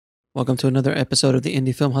Welcome to another episode of the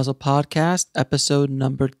Indie Film Hustle Podcast, episode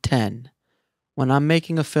number 10. When I'm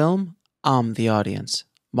making a film, I'm the audience.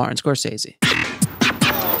 Martin Scorsese.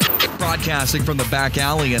 Broadcasting from the back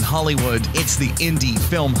alley in Hollywood, it's the Indie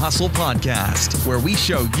Film Hustle Podcast, where we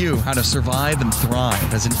show you how to survive and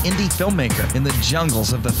thrive as an indie filmmaker in the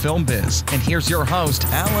jungles of the film biz. And here's your host,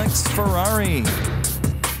 Alex Ferrari.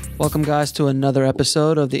 Welcome, guys, to another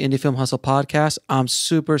episode of the Indie Film Hustle Podcast. I'm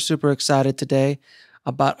super excited today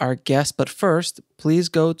about our guest. But first, please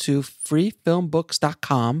go to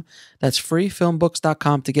freefilmbooks.com. That's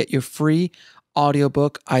freefilmbooks.com to get your free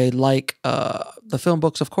audiobook. I like the film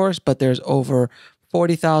books, of course, but there's over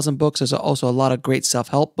 40,000 books. There's also a lot of great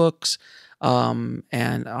self-help books and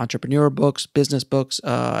entrepreneur books, business books,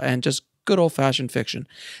 and just good old-fashioned fiction.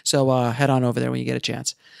 So head on over there when you get a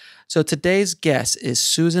chance. So today's guest is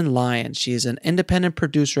Suzanne Lyons. She's an independent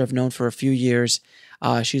producer I've known for a few years.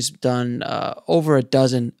 She's done over a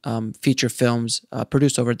dozen feature films,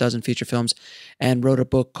 produced over a dozen feature films, and wrote a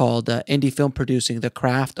book called Indie Film Producing, The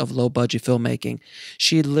Craft of Low-Budget Filmmaking.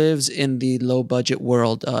 She lives in the low-budget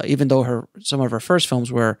world, even though some of her first films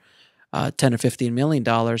were $10 or $15 million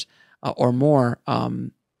or more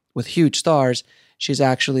with huge stars. She's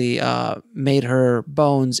actually made her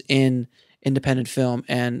bones in independent film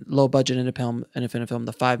and low-budget independent film,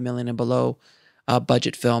 the $5 million and below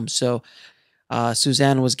budget film. So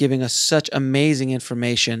Suzanne was giving us such amazing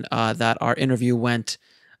information that our interview went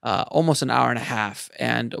almost an hour and a half.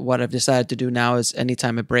 And what I've decided to do now is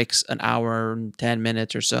anytime it breaks an hour and 10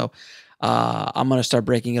 minutes or so, I'm going to start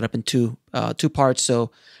breaking it up in two parts so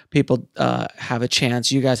people have a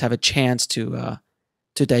chance, you guys have a chance to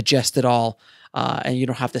digest it all. And you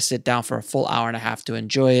don't have to sit down for a full hour and a half to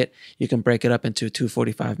enjoy it. You can break it up into two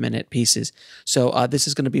 45-minute pieces. So this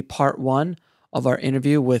is going to be part one of our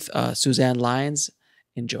interview with Suzanne Lyons.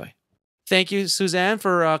 Enjoy. Thank you, Suzanne,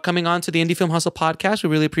 for coming on to the Indie Film Hustle Podcast. We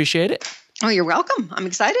really appreciate it. Oh, you're welcome. I'm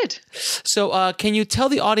excited. So can you tell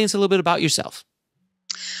the audience a little bit about yourself?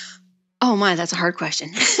 Oh, my, that's a hard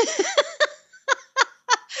question.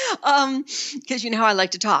 Because you know how I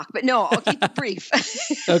like to talk, but no, I'll keep it brief.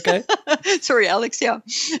 Okay. Sorry, Alex. Yeah.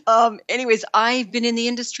 Anyways, I've been in the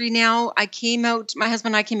industry now. My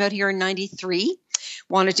husband and I came out here in 93.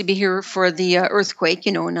 Wanted to be here for the earthquake,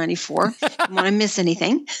 in 94. Didn't want to miss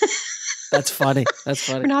anything. That's funny.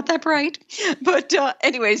 We're not that bright. But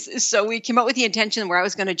anyways, so we came up with the intention where I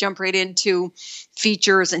was going to jump right into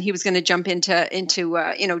features and he was going to jump into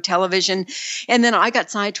television. And then I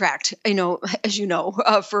got sidetracked, as you know,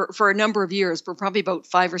 for a number of years, for probably about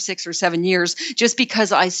 5 or 6 or 7 years, just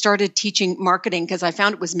because I started teaching marketing because I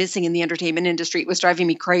found it was missing in the entertainment industry. It was driving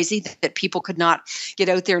me crazy that people could not get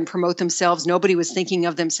out there and promote themselves. Nobody was thinking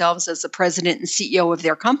of themselves as the president and CEO of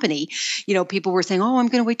their company. People were saying, oh, I'm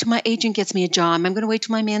going to wait till my agent gets me a job. I'm going to wait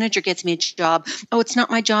till my manager gets me a job. Oh, it's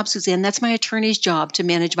not my job, Suzanne. That's my attorney's job to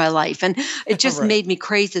manage my life. And it just Right. made me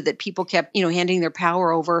crazy that people kept, handing their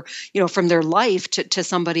power over, from their life to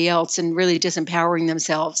somebody else and really disempowering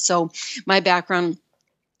themselves. So my background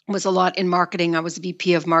was a lot in marketing. I was the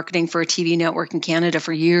VP of marketing for a TV network in Canada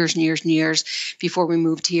for years and years and years before we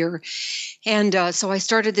moved here. And so I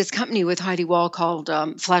started this company with Heidi Wall called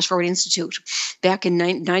Flash Forward Institute back in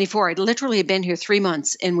 94. I'd literally had been here 3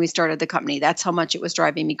 months and we started the company. That's how much it was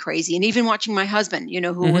driving me crazy. And even watching my husband,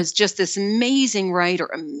 who was just this amazing writer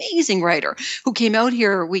who came out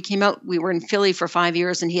here. We were in Philly for 5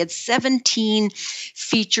 years and he had 17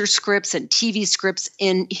 feature scripts and TV scripts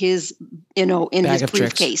in his, his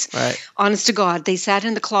briefcase. Right. Honest to God, they sat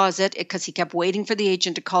in the closet because he kept waiting for the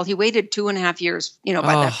agent to call. He waited 2.5 years, by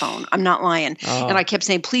that phone. I'm not lying. And I kept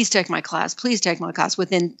saying, please take my class. Please take my class.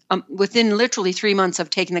 Within literally 3 months of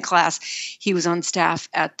taking the class, he was on staff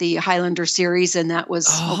at the Highlander series. And that was,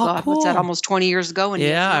 cool. What's that? Almost 20 years ago. And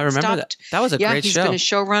yeah, I remember stopped. that. That was a great he's show. Been a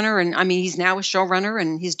showrunner. And he's now a showrunner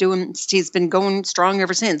and he's been going strong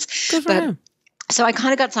ever since. Good for him. So I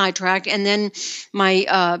kind of got sidetracked. And then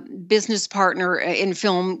my business partner in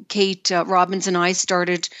film, Kate Robbins, and I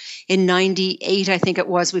started in 98, I think it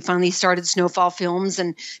was. We finally started Snowfall Films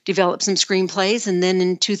and developed some screenplays. And then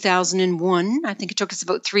in 2001, I think it took us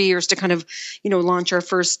about 3 years to kind of, launch our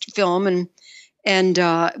first film. And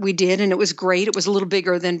we did, and it was great. It was a little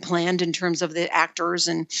bigger than planned in terms of the actors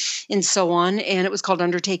and so on. And it was called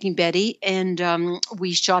Undertaking Betty. And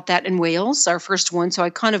we shot that in Wales, our first one. So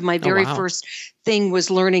my very first thing was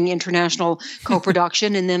learning international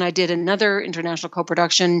co-production. And then I did another international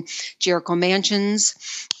co-production, Jericho Mansions.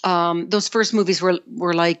 Those first movies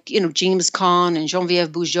were like, James Caan and Geneviève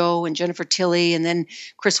Bujold and Jennifer Tilly, and then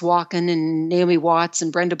Chris Walken and Naomi Watts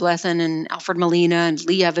and Brenda Blethyn and Alfred Molina and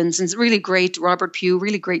Lee Evans, and really great, Robert Pugh,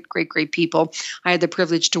 really great people I had the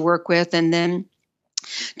privilege to work with. And then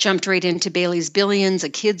jumped right into Bailey's Billions, a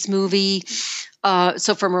kids movie.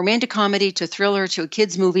 So from romantic comedy to thriller to a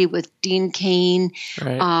kids movie with Dean Cain,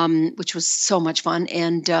 right. Which was so much fun.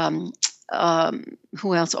 And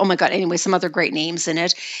who else? Oh my God. Anyway, some other great names in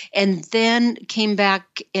it. And then came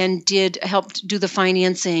back and helped do the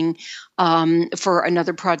financing for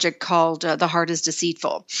another project called The Heart is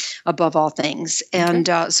Deceitful, Above All Things. And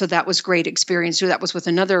so that was great experience too. That was with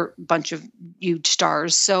another bunch of huge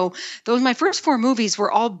stars. So my first 4 movies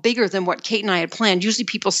were all bigger than what Kate and I had planned. Usually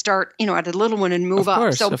people start, at a little one and move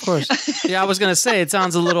up. So of course. Yeah, I was going to say, it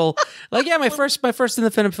sounds a little like, my first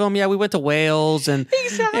independent film. Yeah, we went to Wales and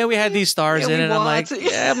we had these stars in it. I'm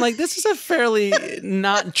like, this is a fairly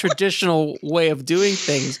not traditional way of doing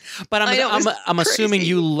things. But I'm assuming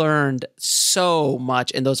you learned so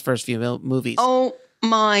much in those first few movies. Oh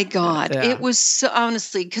my God. Yeah. It was so,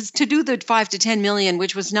 honestly, because to do the 5 to 10 million,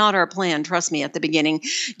 which was not our plan, trust me, at the beginning,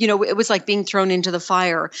 it was like being thrown into the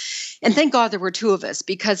fire. And thank God there were 2 of us,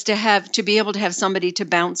 because to be able to have somebody to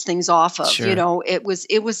bounce things off of, sure. It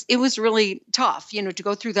was really tough, to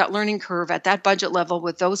go through that learning curve at that budget level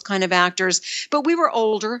with those kind of actors. But we were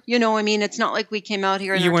older, it's not like we came out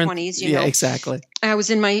here in our 20s, Yeah, exactly. I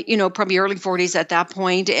was in my, probably early 40s at that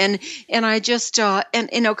point, and I just kind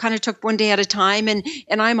of took one day at a time,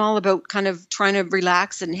 and I'm all about kind of trying to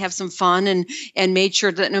relax and have some fun, and made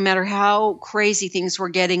sure that no matter how crazy things were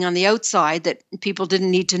getting on the outside, that people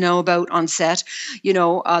didn't need to know about on set,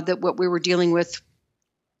 that what we were dealing with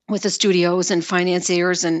the studios and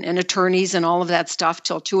financiers and attorneys and all of that stuff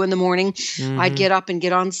till 2 a.m. Mm-hmm. I'd get up and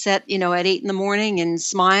get on set, at 8 a.m. and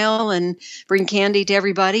smile and bring candy to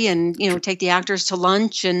everybody and, take the actors to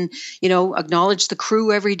lunch and, acknowledge the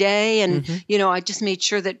crew every day. And, mm-hmm. I just made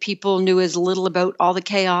sure that people knew as little about all the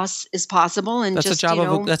chaos as possible. And that's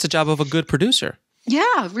a job of a good producer.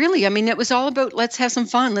 Yeah, really. I mean, it was all about, let's have some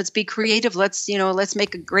fun. Let's be creative. Let's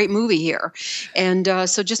make a great movie here. And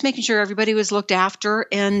so just making sure everybody was looked after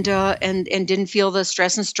and didn't feel the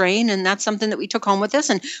stress and strain. And that's something that we took home with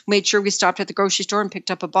us, and made sure we stopped at the grocery store and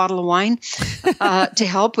picked up a bottle of wine to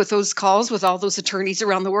help with those calls with all those attorneys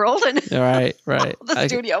around the world and right. all the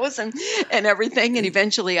studios and everything. And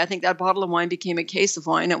eventually, I think that bottle of wine became a case of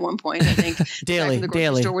wine at one point. I think daily. The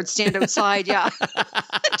grocery store would stand outside. Yeah,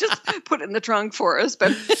 just put it in the trunk for us,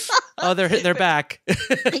 but they're back.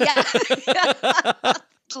 Yeah.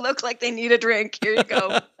 Look like they need a drink. Here you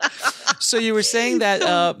go. So you were saying that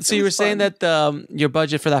your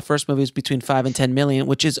budget for that first movie is between 5 and 10 million,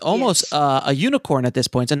 which is almost a unicorn at this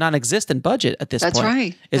point. It's a non-existent budget at this point. That's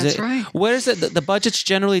right. That's right. Where is it? The budgets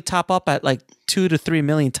generally top up at like 2 to 3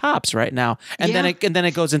 million tops right now, and then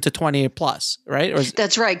it goes into 20 plus, right?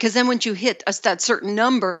 That's right. Because then once you hit that certain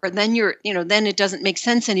number, then then it doesn't make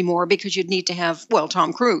sense anymore, because you'd need to have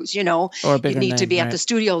Tom Cruise, or a bigger name, to be at the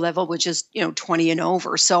studio level, which is 20 and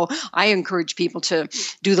over. So I encourage people to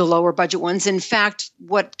do the lower budget ones. In fact,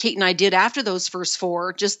 what Kate and I did after those first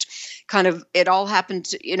 4, just kind of, it all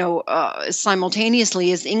happened,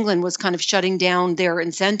 simultaneously as England was kind of shutting down their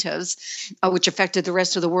incentives, which affected the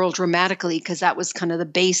rest of the world dramatically, because that was kind of the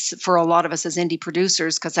base for a lot of us as indie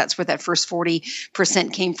producers, because that's where that first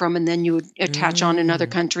 40% came from. And then you would attach on another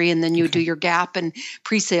country, and then you would do your gap and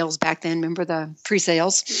pre-sales back then. Remember the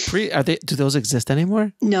pre-sales? Do those exist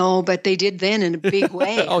anymore? No, but they did then in a big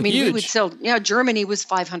way. I mean, huge. We would sell, Germany was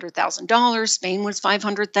 $500,000. Spain was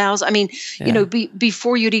 $500,000. I mean,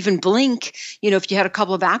 before you'd even blink, if you had a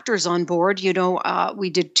couple of actors on board, we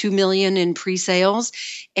did 2 million in pre-sales,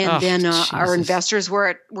 and then our investors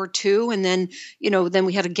were 2, and then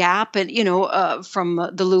we had a gap, and from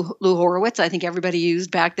the Lou Horowitz, I think everybody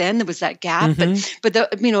used back then. There was that gap, mm-hmm. but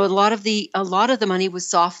a lot of the money was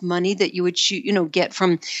soft money that you would get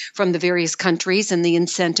from the various countries and the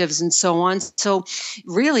incentives and so on. So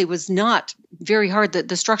really was not very hard.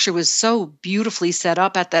 The structure was so beautifully set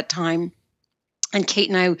up at that time. And Kate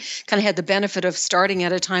and I kind of had the benefit of starting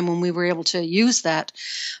at a time when we were able to use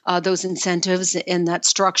those incentives and that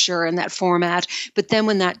structure and that format. But then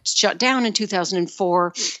when that shut down in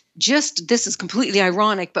 2004, this is completely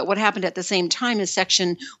ironic, but what happened at the same time is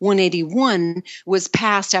Section 181 was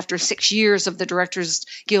passed after 6 years of the Directors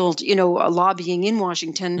Guild, lobbying in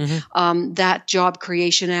Washington, that Job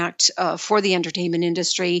Creation Act for the entertainment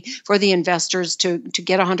industry, for the investors to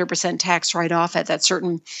get 100% tax write-off at that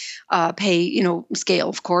certain pay, scale,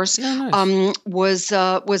 of course, was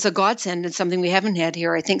a godsend and something we haven't had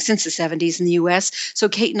here, I think, since the 70s in the U.S. So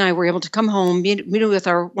Kate and I were able to come home, meet with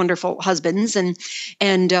our wonderful husbands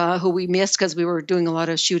and who we missed because we were doing a lot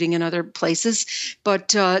of shooting in other places, but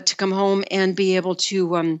to come home and be able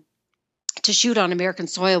to shoot on American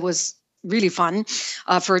soil was really fun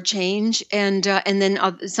for a change. And then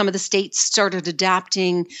some of the states started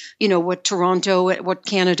adapting, what Toronto, what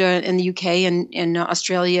Canada and the UK and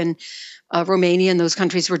Australia and Romania and those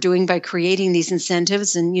countries were doing by creating these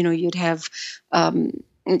incentives. And, you'd have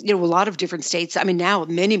a lot of different states. I mean, now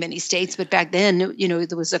many, many states, but back then,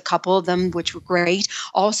 there was a couple of them which were great.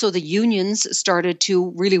 Also, the unions started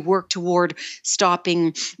to really work toward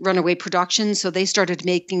stopping runaway production. So they started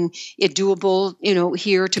making it doable,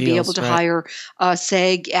 here to be able to hire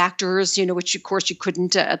SAG actors, which of course you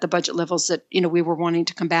couldn't at the budget levels that, we were wanting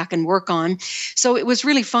to come back and work on. So it was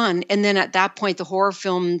really fun. And then at that point, the horror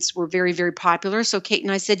films were very, very popular. So Kate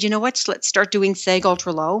and I said, let's start doing SAG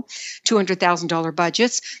ultra low, $200,000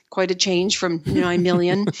 budgets. Quite a change from 9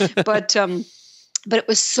 million, but it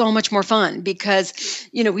was so much more fun because,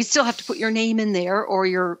 we still have to put your name in there or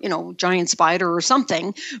your, giant spider or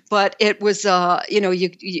something, but it was,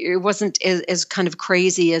 it wasn't as kind of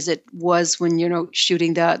crazy as it was when,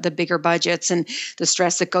 shooting the bigger budgets and the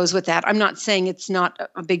stress that goes with that. I'm not saying it's not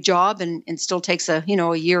a big job and still takes a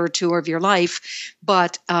year or two of your life,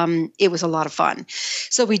 but it was a lot of fun.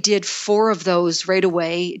 So we did 4 of those right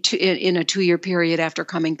away in a 2-year period after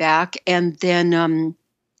coming back. And then,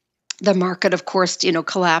 the market, of course,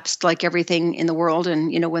 collapsed like everything in the world.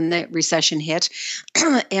 And, when the recession hit.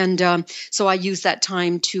 And so I used that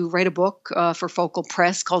time to write a book for Focal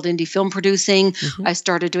Press called Indie Film Producing. I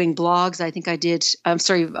started doing blogs. I think I did,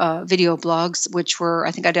 video blogs,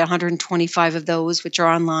 I think I did 125 of those, which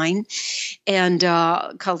are online, and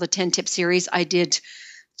called the 10 Tip Series. I did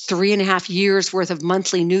 3.5 years worth of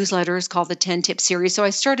monthly newsletters called the 10 Tip Series. So I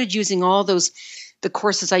started using all the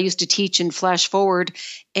courses I used to teach in Flash Forward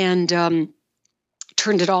and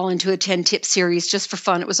turned it all into a 10 tip series just for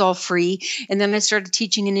fun. It was all free. And then I started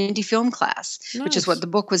teaching an indie film class, which is what the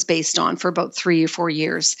book was based on for about 3 or 4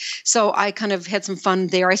 years. So I kind of had some fun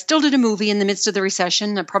there. I still did a movie in the midst of the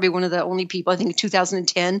recession. I'm probably one of the only people, I think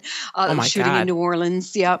 2010, shooting in New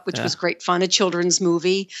Orleans, which was great fun, a children's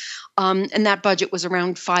movie. And that budget was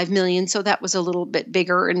around $5 million. So that was a little bit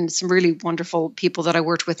bigger and some really wonderful people that I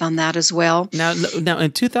worked with on that as well. Now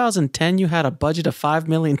in 2010, you had a budget of $5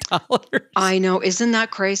 million. I know. Isn't that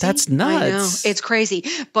crazy? That's nuts. I know. It's crazy.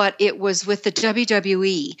 But it was with the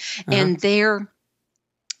WWE and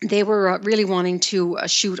they were really wanting to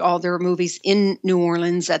shoot all their movies in New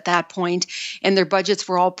Orleans at that point, and their budgets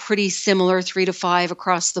were all pretty similar, 3 to 5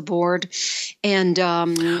 across the board. And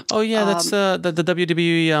that's the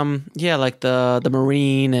WWE, like the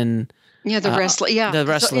Marine and the wrestler. The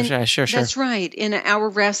wrestler. Sure. That's right. In our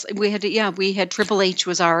wrestling, we had Triple H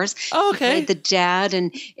was ours. Oh, okay. The dad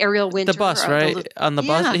and Ariel Winter. The bus, right? On the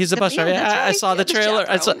bus, he's the bus driver. Yeah, I saw the trailer.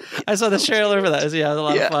 I saw the trailer for that. It was a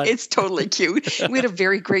lot of fun. It's totally cute. We had a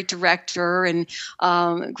very great director and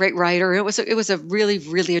great writer. It was a really,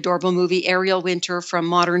 really adorable movie. Ariel Winter from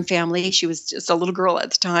Modern Family. She was just a little girl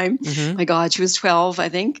at the time. My God, she was 12, I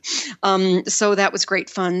think. So that was great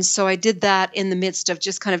fun. So I did that in the midst of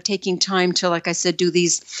just kind of taking time to, like I said, do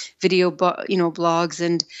these video, blogs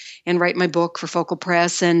and write my book for Focal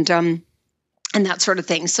Press and that sort of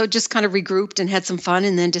thing. So just kind of regrouped and had some fun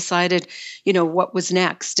and then decided, what was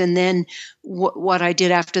next. And then what I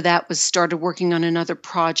did after that was started working on another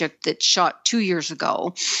project that shot 2 years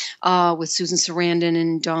ago with Susan Sarandon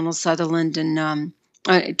and Donald Sutherland and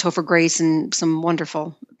Topher Grace and some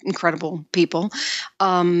wonderful, incredible people.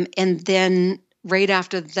 And then right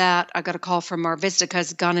after that, I got a call from Mar Vista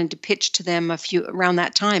because I'd gone in to pitch to them around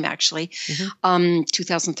that time, actually.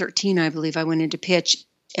 2013, I believe I went in to pitch.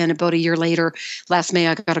 And about a year later, last May,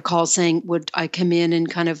 I got a call saying, would I come in and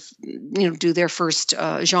kind of, do their first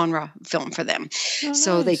genre film for them.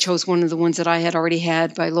 So they chose one of the ones that I had already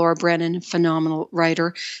had by Laura Brennan, a phenomenal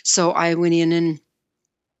writer. So I went in and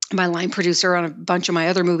my line producer on a bunch of my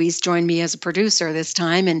other movies joined me as a producer this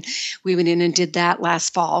time. And we went in and did that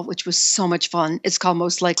last fall, which was so much fun. It's called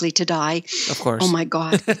Most Likely to Die. Of course. Oh my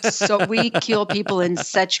God. So we kill people in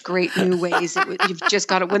such great new ways. You've just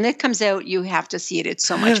got to, when it comes out, you have to see it. It's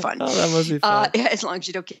so much fun. Oh, that must be fun. As long as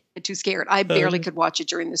you don't get too scared. I barely could watch it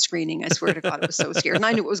during the screening. I swear to God, I was so scared. And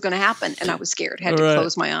I knew what was going to happen. And I was scared. Had to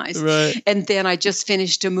close my eyes. Right. And then I just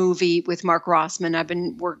finished a movie with Mark Rossman. I've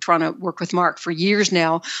been trying to work with Mark for years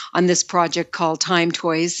now on this project called Time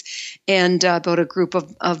Toys, and about a group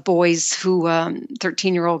of boys who,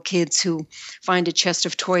 13-year-old kids who find a chest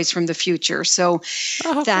of toys from the future. So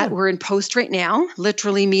we're in post right now,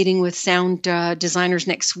 literally meeting with sound designers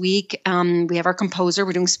next week. We have our composer.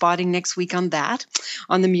 We're doing spotting next week on that,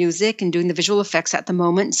 on the music, and doing the visual effects at the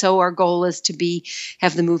moment. So our goal is to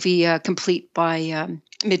have the movie complete by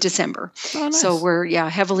mid-December. Oh, nice. So we're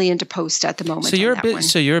heavily into post at the moment.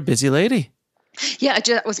 So you're a busy lady. Yeah,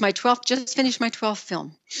 that was my 12th. Just finished my 12th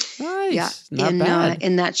film. Nice. Yeah, not bad.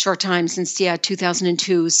 In that short time since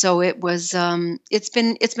 2002. So it was. It's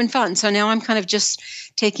been fun. So now I'm kind of just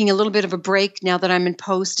taking a little bit of a break now that I'm in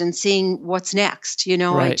post and seeing what's next.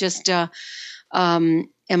 I just am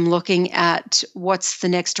looking at what's the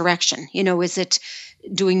next direction. Is it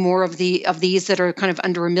doing more of these that are kind of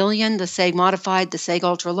under $1 million, the SEG modified, the SEG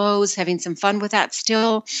ultra lows, having some fun with that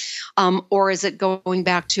still, or is it going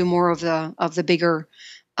back to more of the bigger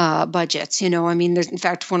budgets? There's in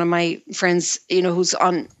fact one of my friends, who's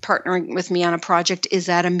partnering with me on a project, is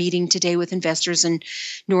at a meeting today with investors in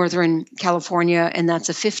Northern California, and that's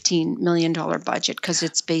a $15 million budget because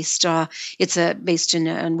it's based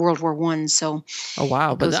in World War I. So, oh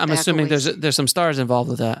wow! But I'm assuming there's some stars involved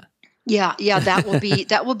with that. Yeah, that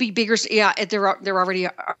will be bigger. Yeah, they're already.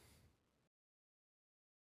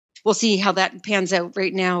 We'll see how that pans out.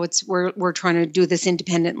 Right now, we're trying to do this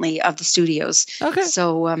independently of the studios. Okay.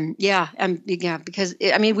 So because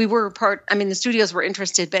we were part. The studios were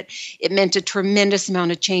interested, but it meant a tremendous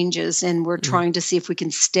amount of changes, and we're trying to see if we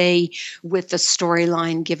can stay with the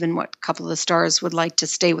storyline, given what a couple of the stars would like to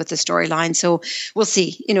stay with the storyline. So we'll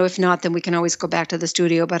see. If not, then we can always go back to the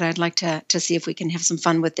studio. But I'd like to see if we can have some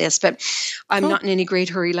fun with this. But I'm not in any great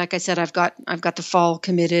hurry. Like I said, I've got the fall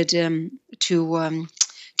committed to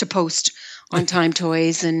post on Time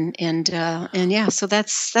Toys and so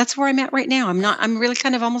that's where I'm at right now. I'm really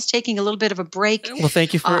kind of almost taking a little bit of a break. Well,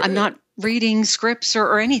 thank you for I'm not reading scripts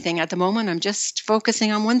or anything at the moment. I'm just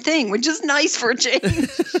focusing on one thing, which is nice for a change.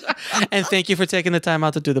 And thank you for taking the time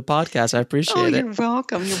out to do the podcast. I appreciate it. You're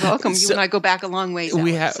welcome. You're welcome. You and I go back a long ways.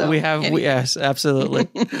 Yes, absolutely.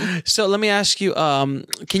 So let me ask you,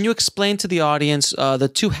 can you explain to the audience the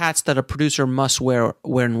two hats that a producer must wear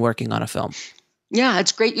when working on a film? Yeah,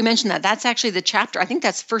 it's great you mentioned that. That's actually the chapter. I think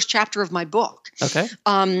that's the first chapter of my book. Okay.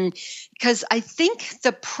 Because I think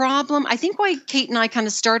why Kate and I kind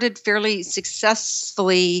of started fairly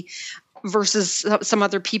successfully versus some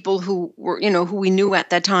other people who we knew at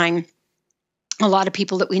that time, a lot of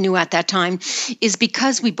people that we knew at that time, is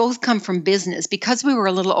because we both come from business, because we were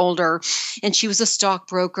a little older, and she was a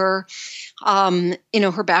stockbroker.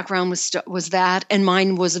 Her background was that, and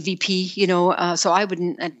mine was a VP, so I would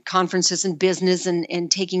at conferences in business and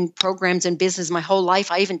taking programs in business my whole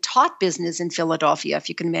life. I even taught business in Philadelphia, if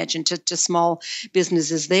you can imagine, to small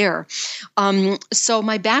businesses there. So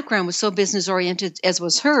my background was so business oriented, as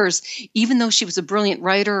was hers, even though she was a brilliant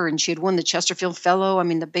writer and she had won the Chesterfield Fellow,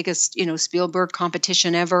 the biggest, Spielberg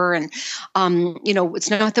competition ever. And, it's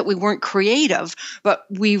not that we weren't creative, but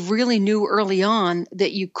we really knew early on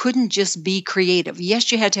that you couldn't just be creative. Yes,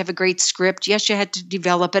 you had to have a great script. Yes, you had to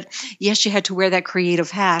develop it. Yes, you had to wear that creative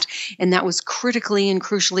hat. And that was critically and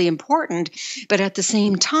crucially important. But at the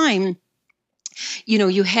same time,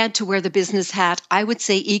 you had to wear the business hat, I would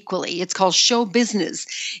say equally. It's called show business.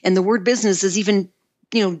 And the word business is even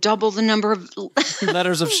double the number of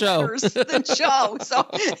letters of show. Than show. So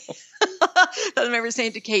I remember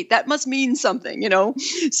saying to Kate, that must mean something,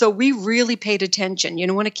 So we really paid attention.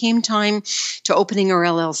 When it came time to opening our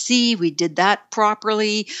LLC, we did that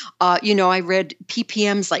properly. I read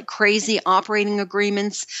PPMs like crazy, operating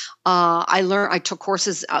agreements. I took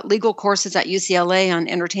courses, legal courses at UCLA on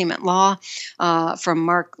entertainment law from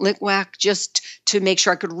Mark Litwack, just to make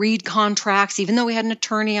sure I could read contracts. Even though we had an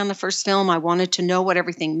attorney on the first film, I wanted to know what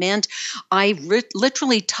everything meant. I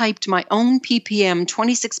literally typed my own PPM,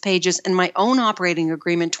 26 pages, and my own operating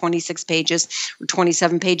agreement, 26 pages or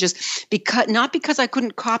 27 pages, not because I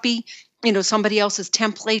couldn't copy somebody else's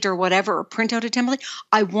template or whatever, or print out a template.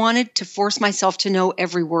 I wanted to force myself to know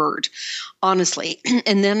every word, honestly.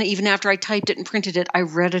 And then even after I typed it and printed it, I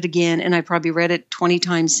read it again, and I probably read it 20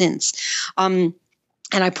 times since.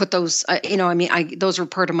 And I put those, those were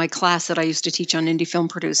part of my class that I used to teach on indie film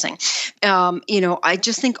producing. I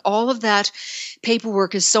just think all of that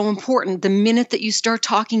paperwork is so important. The minute that you start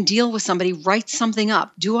talking deal with somebody, write something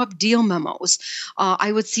up, do up deal memos.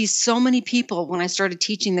 I would see so many people when I started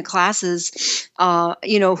teaching the classes,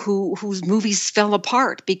 whose movies fell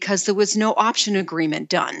apart because there was no option agreement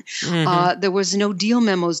done. There was no deal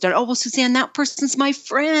memos done. Oh, well, Suzanne, that person's my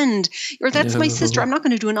friend, or that's my sister. I'm not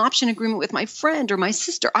going to do an option agreement with my friend or my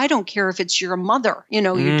sister. I don't care if it's your mother, you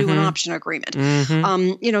do an option agreement.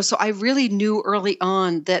 So I really knew early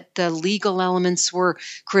on that the legal elements were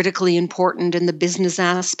critically important and the business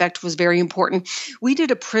aspect was very important. We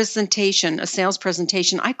did a sales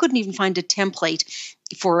presentation. I couldn't even find a template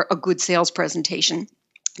for a good sales presentation.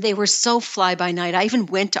 They were so fly by night. I even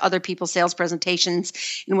went to other people's sales presentations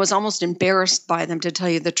and was almost embarrassed by them, to tell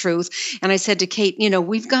you the truth. And I said to Kate,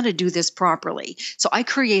 we've got to do this properly. So I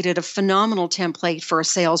created a phenomenal template for a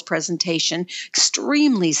sales presentation,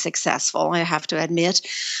 extremely successful, I have to admit.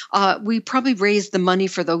 We probably raised the money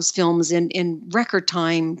for those films in record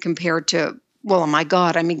time compared to, well, oh my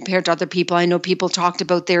God, compared to other people, I know people talked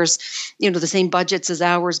about theirs, the same budgets as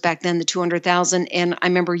ours back then, the 200,000. And I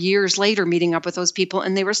remember years later meeting up with those people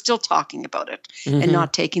and they were still talking about it and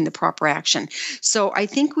not taking the proper action. So I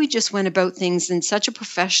think we just went about things in such a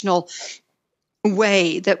professional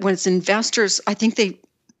way that when it's investors, I think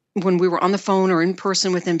when we were on the phone or in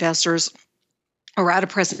person with investors, or at a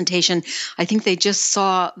presentation, I think they just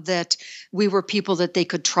saw that we were people that they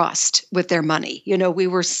could trust with their money. We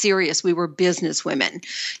were serious. We were business women.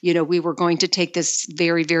 We were going to take this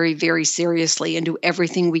very, very, very seriously and do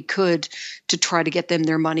everything we could to try to get them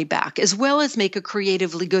their money back, as well as make a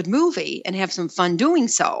creatively good movie and have some fun doing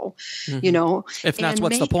so, If that's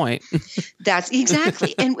what's the point. That's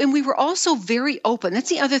exactly. And we were also very open. That's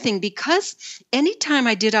the other thing, because anytime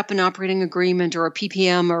I did up an operating agreement or a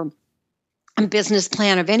PPM or a business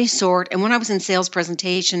plan of any sort, and when I was in sales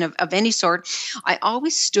presentation of any sort, I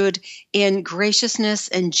always stood in graciousness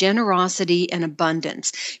and generosity and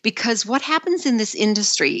abundance. Because what happens in this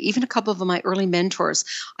industry, even a couple of my early mentors,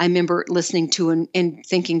 I remember listening to and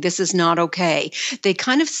thinking, this is not okay. They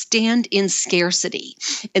kind of stand in scarcity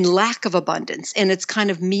and lack of abundance, and it's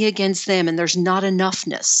kind of me against them, and there's not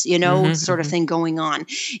enoughness, sort of thing going on.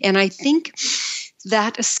 And I think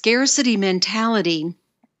that scarcity mentality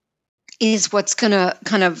is what's going to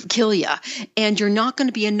kind of kill you. And you're not going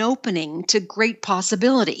to be an opening to great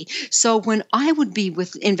possibility. So when I would be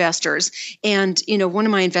with investors and, one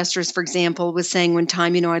of my investors, for example, was saying one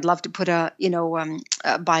time, I'd love to put I'm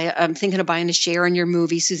thinking of buying a share in your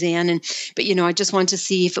movie, Suzanne. But I just want to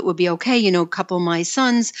see if it would be okay. A couple of my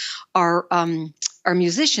sons are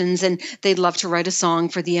musicians and they'd love to write a song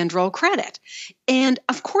for the end roll credit. And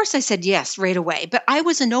of course I said yes right away, but I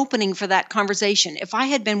was an opening for that conversation. If I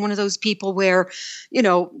had been one of those people where,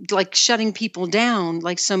 like shutting people down,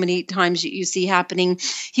 like so many times you see happening,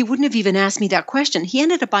 he wouldn't have even asked me that question. He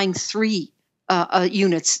ended up buying 3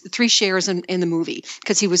 units, 3 shares in the movie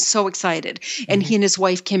because he was so excited. And he and his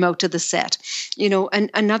wife came out to the set,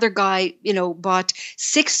 and another guy, bought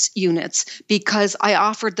 6 units because I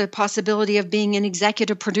offered the possibility of being an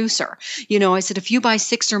executive producer. I said, if you buy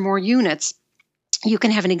 6 or more units, you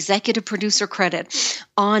can have an executive producer credit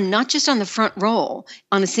on not just on the front roll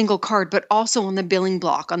on a single card, but also on the billing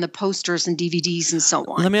block, on the posters and DVDs and so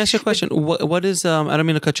on. Let me ask you a question. What is I don't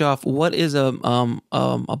mean to cut you off. What is a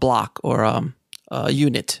block or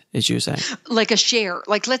unit, as you say? Like a share.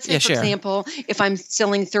 Like let's say, for example, if I'm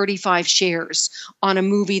selling 35 shares on a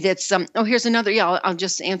movie that's, here's another, I'll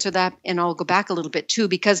just answer that and I'll go back a little bit too,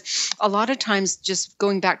 because a lot of times just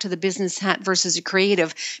going back to the business hat versus a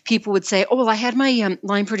creative, people would say, oh, well, I had my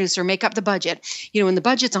line producer make up the budget, and the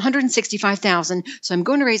budget's $165,000. So I'm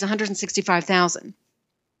going to raise $165,000.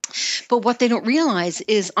 But what they don't realize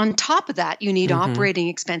is on top of that, you need operating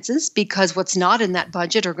expenses, because what's not in that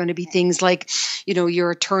budget are going to be things like,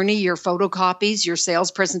 your attorney, your photocopies, your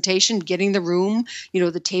sales presentation, getting the room,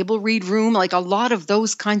 the table read room, like a lot of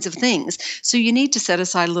those kinds of things. So you need to set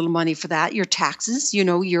aside a little money for that. Your taxes,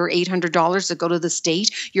 your $800 that go to the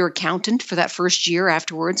state, your accountant for that first year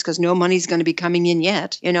afterwards, because no money's going to be coming in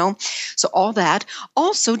yet, So all that.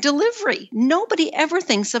 Also delivery. Nobody ever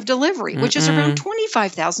thinks of delivery, which is around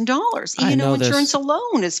 $25,000. Insurance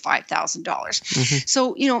alone is $5,000.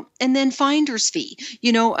 So, and then finder's fee,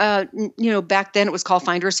 back then it was called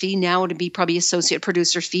finder's fee. Now it'd be probably associate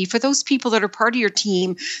producer's fee for those people that are part of your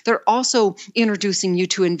team. They're also introducing you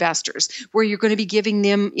to investors where you're going to be giving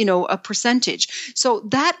them, a percentage. So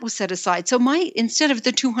that was set aside. So instead of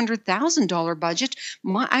the $200,000 budget,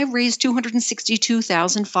 I raised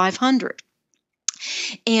 $262,500.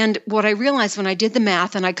 And what I realized when I did the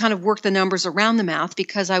math, and I kind of worked the numbers around the math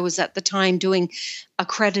because I was at the time doing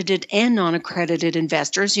accredited and non-accredited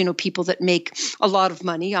investors, people that make a lot of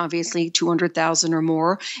money, obviously 200,000 or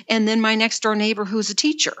more. And then my next door neighbor who's a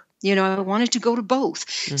teacher. I wanted to go to both.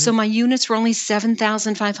 Mm-hmm. So my units were only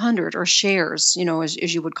 7,500 or shares,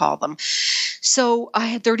 as you would call them. So I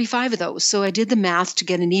had 35 of those. So I did the math to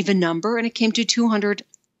get an even number, and it came to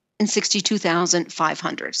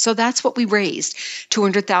 262,500. So that's what we raised.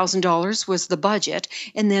 $200,000 was the budget.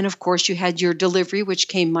 And then, of course, you had your delivery, which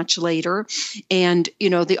came much later. And,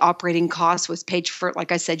 the operating cost was paid for,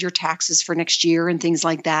 like I said, your taxes for next year and things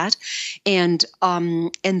like that. And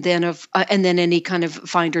then any kind of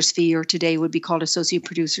finder's fee, or today would be called associate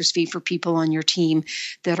producer's fee, for people on your team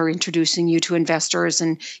that are introducing you to investors,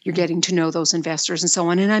 and you're getting to know those investors and so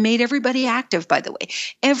on. And I made everybody active, by the way.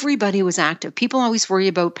 Everybody was active. People always worry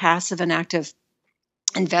about passive and active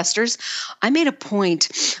investors. I made a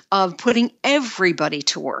point of putting everybody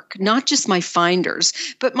to work, not just my finders,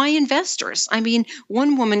 but my investors. I mean,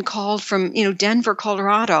 one woman called from, Denver,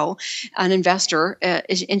 Colorado, an investor,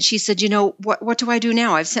 and she said, what do I do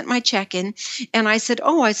now? I've sent my check in. And I said,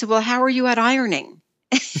 well, how are you at ironing?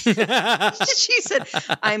 She said,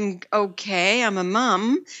 I'm okay. I'm a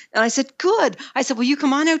mom. And I said, good. I said, well, you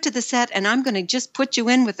come on out to the set, and I'm going to just put you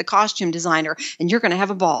in with the costume designer, and you're going to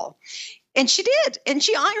have a ball. And she did. And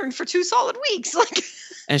she ironed for 2 solid weeks.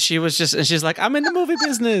 And she's like, I'm in the movie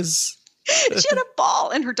business. She had a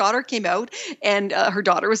ball, and her daughter came out, and her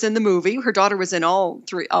daughter was in the movie. Her daughter was in all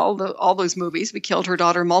those movies. We killed her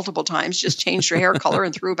daughter multiple times, just changed her hair color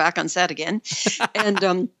and threw her back on set again.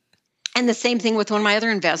 And the same thing with one of my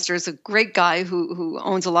other investors, a great guy who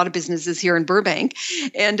owns a lot of businesses here in Burbank.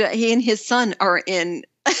 And he and his son are in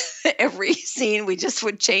every scene. We just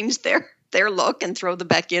would change their look and throw them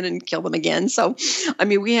back in and kill them again. So, I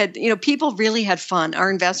mean, we had, people really had fun. Our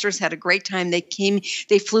investors had a great time. They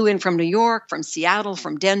flew in from New York, from Seattle,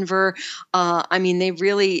 from Denver. They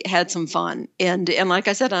really had some fun. And like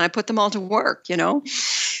I said, and I put them all to work,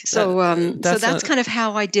 So that's kind of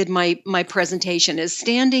how I did my presentation, is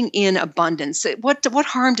standing in abundance. What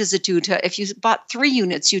harm does it do if you bought 3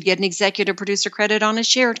 units, you'd get an executive producer credit on a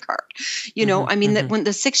shared card? That when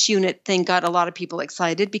the 6 unit thing got a lot of people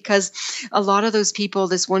excited, because a lot of those people,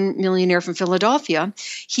 this one millionaire from Philadelphia,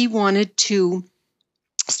 he wanted to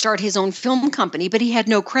start his own film company, but he had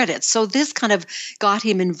no credits. So this kind of got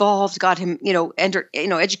him involved, got him,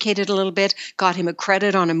 educated a little bit, got him a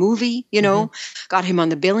credit on a movie, got him on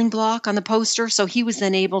the billing block on the poster. So he was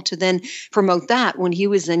then able to then promote that when he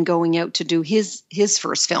was then going out to do his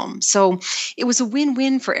first film. So it was a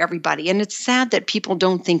win-win for everybody. And it's sad that people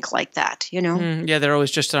don't think like that, Yeah, they're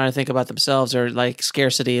always just trying to think about themselves, or like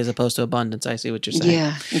scarcity as opposed to abundance. I see what you're saying.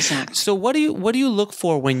 Yeah, exactly. So what do you look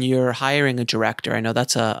for when you're hiring a director? I know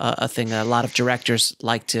that's a thing that a lot of directors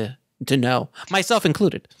like to know, myself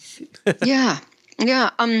included. Yeah.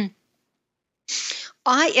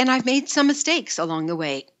 I've made some mistakes along the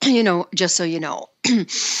way, just so you know.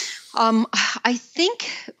 I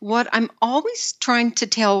think what I'm always trying to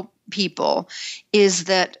tell people is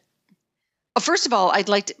that, first of all, I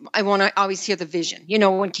want to always hear the vision.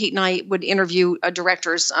 When Kate and I would interview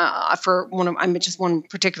directors for one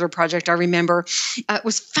particular project I remember, it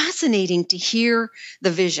was fascinating to hear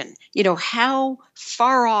the vision, how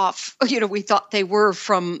far off, we thought they were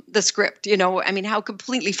from the script, how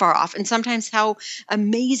completely far off. And sometimes how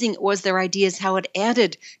amazing it was, their ideas, how it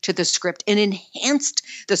added to the script and enhanced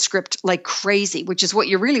the script like crazy, which is what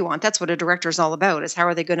you really want. That's what a director is all about, is how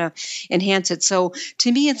are they going to enhance it? So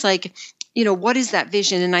to me, it's like, what is that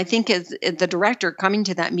vision? And I think as the director coming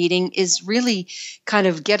to that meeting is really kind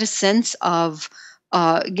of get a sense of,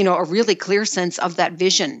 a really clear sense of that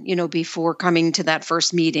vision, before coming to that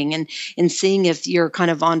first meeting, and seeing if you're kind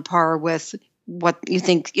of on par with what you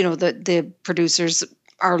think, the producers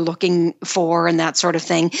are looking for and that sort of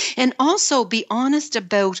thing. And also be honest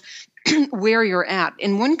about where you're at.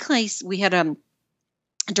 In one case, we had a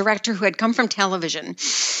director who had come from television,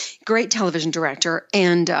 great television director,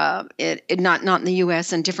 and not in the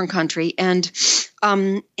U.S., in a different country, and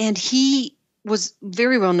he was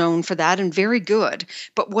very well known for that and very good.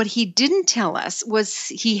 But what he didn't tell us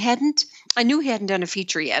was I knew he hadn't done a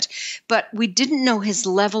feature yet, but we didn't know his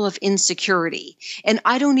level of insecurity. And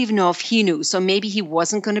I don't even know if he knew. So maybe he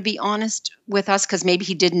wasn't going to be honest with us because maybe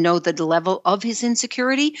he didn't know the level of his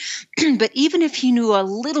insecurity. But even if he knew a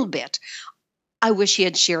little bit, I wish he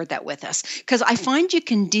had shared that with us, because I find you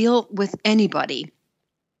can deal with anybody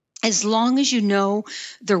as long as you know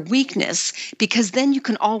their weakness, because then you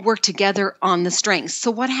can all work together on the strengths.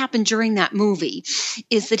 So what happened during that movie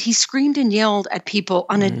is that he screamed and yelled at people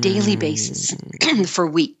on a daily basis for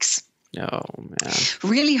weeks. Oh, man.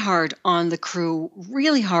 Really hard on the crew,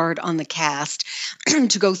 really hard on the cast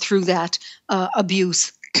to go through that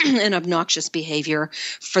abuse and obnoxious behavior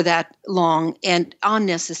for that long, and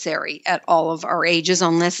unnecessary at all of our ages,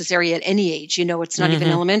 unnecessary at any age. You know, it's not even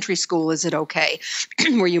elementary school, is it okay?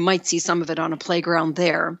 Where you might see some of it on a playground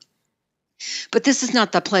there. But this is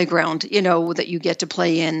not the playground, you know, that you get to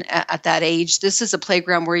play in at that age. This is a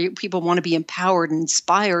playground where people want to be empowered and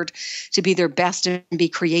inspired to be their best and be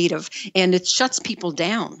creative. And it shuts people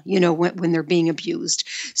down, you know, when they're being abused.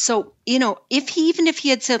 So, you know, even if he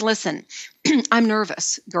had said, listen, I'm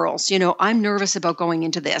nervous, girls. You know, I'm nervous about going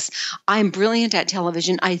into this. I'm brilliant at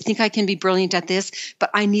television. I think I can be brilliant at this, but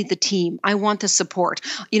I need the team. I want the support.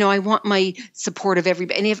 You know, I want my support of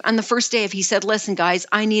everybody. And if on the first day, if he said, listen, guys,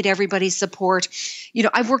 I need everybody's support. You know,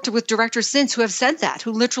 I've worked with directors since who have said that,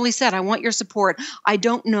 who literally said, I want your support. I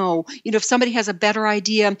don't know. You know, if somebody has a better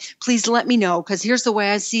idea, please let me know, because here's the way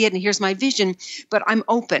I see it and here's my vision, but I'm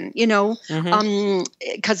open, you know,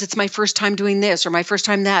 because it's my first time doing this or my first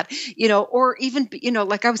time that, you know, or even, you know,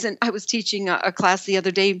 like I was teaching a class the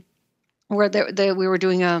other day where we were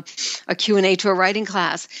doing a Q&A to a writing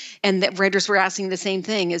class, and the writers were asking the same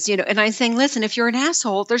thing, is, you know, and I'm saying, listen, if you're an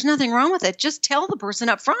asshole, there's nothing wrong with it. Just tell the person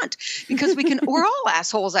up front, because we're all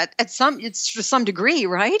assholes to some degree,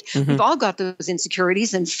 right? We've all got those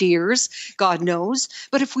insecurities and fears, God knows.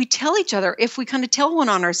 But if we tell each other, if we kind of tell one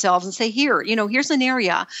on ourselves and say, here, you know, here's an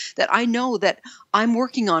area that I know that I'm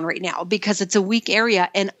working on right now because it's a weak area,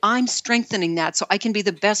 and I'm strengthening that so I can be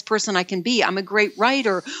the best person I can be. I'm a great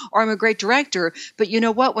writer or I'm a great director, but you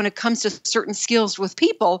know what? When it comes to certain skills with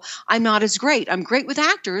people, I'm not as great. I'm great with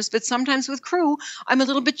actors, but sometimes with crew, I'm a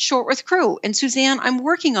little bit short with crew. And Suzanne, I'm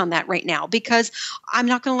working on that right now because I'm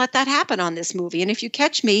not going to let that happen on this movie. And if you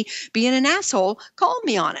catch me being an asshole, call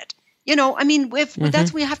me on it. You know, I mean,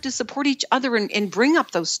 that's we have to support each other and bring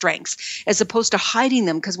up those strengths as opposed to hiding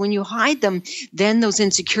them. Because when you hide them, then those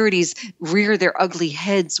insecurities rear their ugly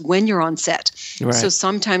heads when you're on set. Right. So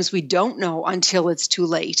sometimes we don't know until it's too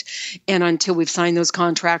late and until we've signed those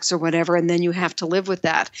contracts or whatever. And then you have to live with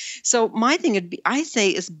that. So my thing, I say,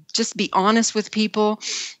 is just be honest with people,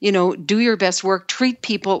 you know, do your best work, treat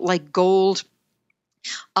people like gold.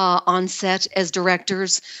 On set as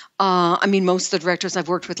directors. I mean, most of the directors I've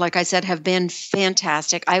worked with, like I said, have been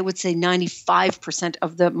fantastic. I would say 95%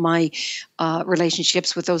 of my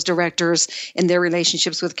relationships with those directors and their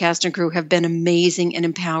relationships with cast and crew have been amazing and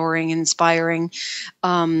empowering and inspiring.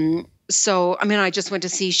 So, I mean, I just went to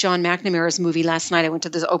see Sean McNamara's movie last night. I went to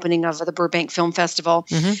the opening of the Burbank Film Festival,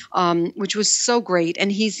 which was so great.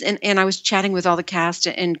 And and I was chatting with all the cast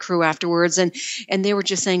and crew afterwards, and they were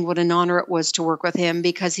just saying what an honor it was to work with him,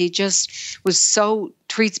 because he just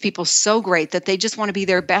treats people so great that they just want to be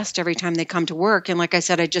their best every time they come to work. And like I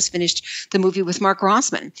said, I just finished the movie with Mark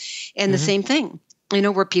Rossman, and the same thing. You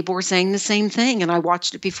know, where people were saying the same thing, and I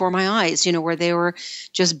watched it before my eyes, you know, where they were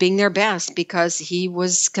just being their best because he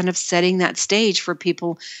was kind of setting that stage for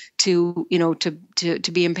people to, you know, to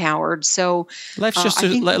be empowered. So life's just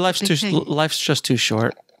too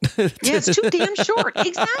short. Yeah, it's too damn short.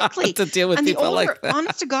 Exactly. To deal with people like that.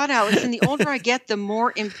 Honest to God, Alex, and the older I get, the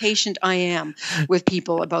more impatient I am with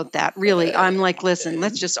people about that. Really, I'm like, listen,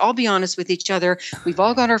 let's just all be honest with each other. We've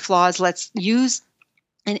all got our flaws. Let's use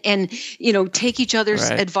and you know, take each other's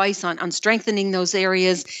advice on strengthening those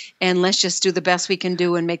areas, and let's just do the best we can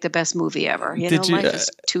do and make the best movie ever. Life is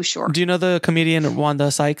too short. Do you know the comedian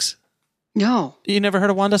Wanda Sykes? No. You never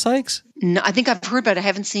heard of Wanda Sykes? No, I think I've heard, but I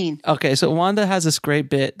haven't seen. Okay, so Wanda has this great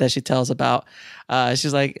bit that she tells about.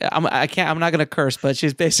 She's like, I'm not going to curse, but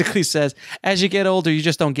she basically says, as you get older, you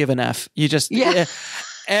just don't give an F. You just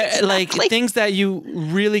Exactly. Like things that you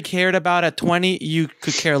really cared about at 20, you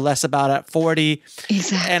could care less about at 40.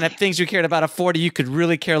 Exactly. And things you cared about at 40, you could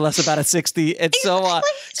really care less about at 60. And so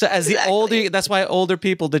as the older, that's why older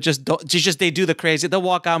people that they do the crazy. They'll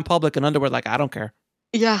walk out in public in underwear like, I don't care.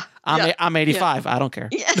 Yeah. I'm 85. Yeah. I don't care.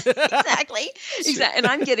 Yeah, exactly. And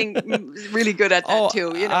I'm getting really good at that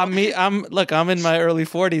too. You know, I'm in my early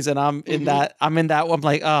 40s, and I'm in that. I'm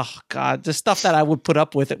like, oh God, the stuff that I would put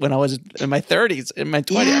up with it when I was in my 30s, in my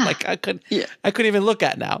 20s. I'm like, I couldn't even look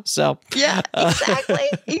at now. So yeah,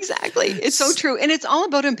 exactly. It's so true, and it's all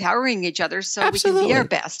about empowering each other so Absolutely. We can be our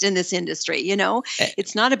best in this industry. You know,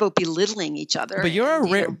 it's not about belittling each other. But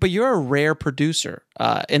you're a rare producer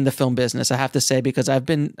in the film business, I have to say, because I've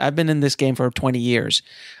been in this game for 20 years,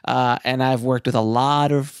 and I've worked with a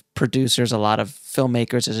lot of producers, a lot of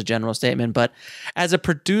filmmakers as a general statement, but as a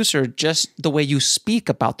producer, just the way you speak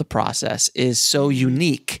about the process is so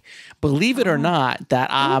unique. Believe it or not, that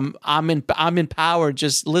I'm empowered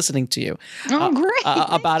just listening to you. Oh, great!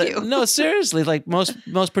 About Thank it. you. No, seriously, like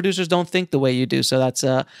most producers don't think the way you do. So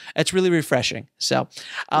it's really refreshing. So,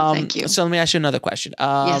 thank you. So let me ask you another question.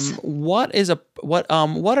 Yes. What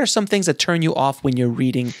are some things that turn you off when you're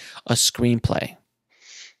reading a screenplay?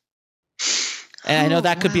 And I know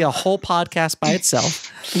that could be a whole podcast by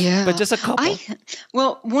itself. Yeah. But just a couple.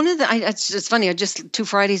 It's funny. 2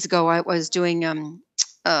 Fridays ago, I was doing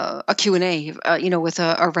a Q&A, with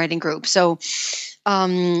a writing group. So with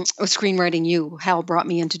Screenwriting U, Hal brought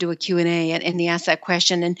me in to do a Q&A, and he asked that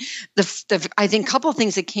question. And I think a couple of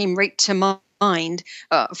things that came right to mind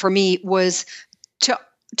for me was to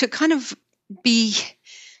kind of be...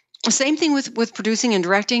 Same thing with producing and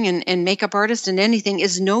directing and makeup artist and anything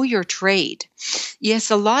is know your trade.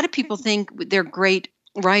 Yes, a lot of people think they're great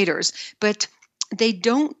writers, but they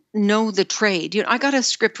don't know the trade. I got a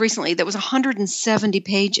script recently that was 170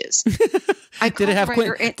 pages. Did it have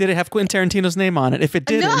Quentin Tarantino's name on it? If it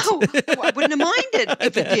didn't, no, I wouldn't have minded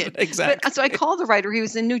if it did. Exactly. But, so I called the writer. He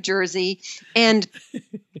was in New Jersey, and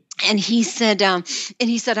he said, I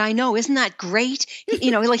know, isn't that great?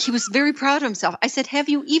 Like he was very proud of himself. I said, have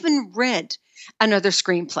you even read another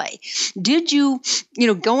screenplay? Did you,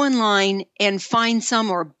 go online and find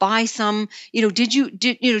some or buy some? Did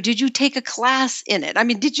you take a class in it? I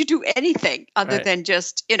mean, did you do anything other than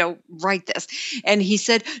just, write this? And he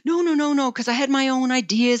said, no, because I had my own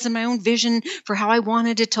ideas and my own vision for how I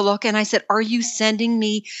wanted it to look. And I said, are you sending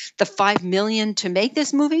me the $5 million to make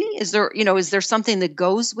this movie? Is there something that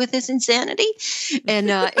goes with this insanity?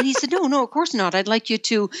 And he said, no, of course not. I'd like you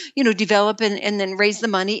to, develop and then raise the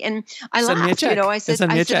money. And I laughed. I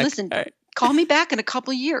said, listen, call me back in a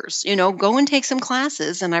couple of years, go and take some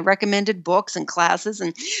classes. And I recommended books and classes.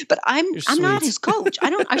 But I'm not his coach.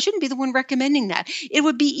 I shouldn't be the one recommending that. It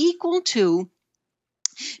would be equal to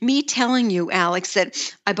me telling you, Alex,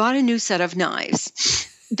 that I bought a new set of knives.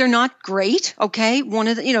 They're not great, okay?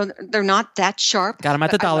 They're not that sharp. Got them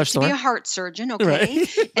at the dollar store. To be a heart surgeon, okay? Right.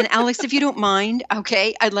 And Alex, if you don't mind,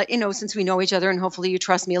 okay, I'd like, since we know each other and hopefully you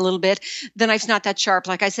trust me a little bit, the knife's not that sharp,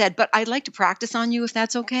 like I said, but I'd like to practice on you if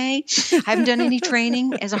that's okay. I haven't done any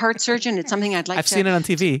training as a heart surgeon. It's something I'd like I've seen it on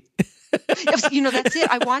TV. That's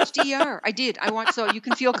it. I watched ER. I did. So you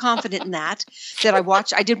can feel confident in that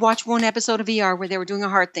I did watch one episode of ER where they were doing a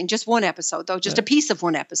heart thing. Just one episode, though, just a piece of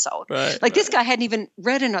one episode. Right, this guy hadn't even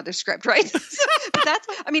read another script, right? But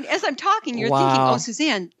as I'm talking, you're thinking, oh,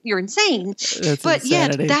 Suzanne, you're insane. But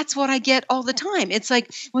yet that's what I get all the time. It's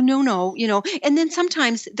like, well, no, and then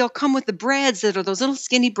sometimes they'll come with the breads that are those little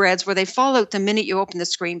skinny breads where they fall out the minute you open the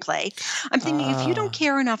screenplay. I'm thinking, if you don't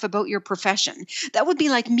care enough about your profession, that would be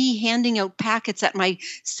like me handing out packets at my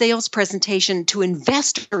sales presentation to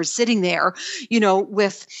investors sitting there,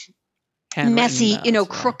 with messy,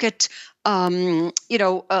 crooked,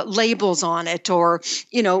 labels on it, or,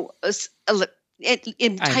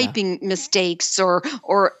 in typing mistakes or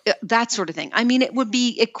that sort of thing. I mean, it would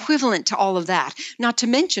be equivalent to all of that, not to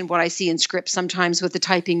mention what I see in scripts sometimes with the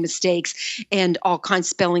typing mistakes and all kinds of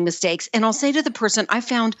spelling mistakes. And I'll say to the person, I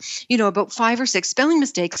found, about 5 or 6 spelling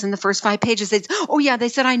mistakes in the first 5 pages. They said, oh yeah, they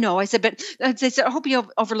said, I know. I said, but they said, I hope you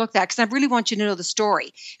overlook that because I really want you to know the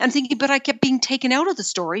story. I'm thinking, but I kept being taken out of the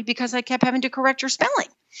story because I kept having to correct your spelling.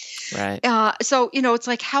 Right. So, it's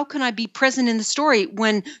like, how can I be present in the story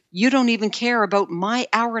when you don't even care about my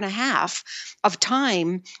hour and a half of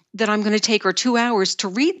time that I'm going to take, or 2 hours to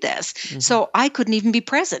read this? Mm-hmm. So I couldn't even be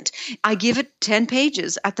present. I give it 10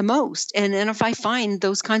 pages at the most. And then if I find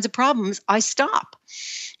those kinds of problems, I stop.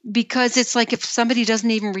 Because it's like, if somebody doesn't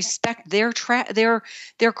even respect their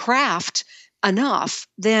craft enough,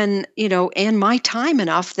 then, and my time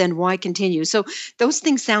enough, then why continue? So those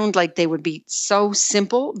things sound like they would be so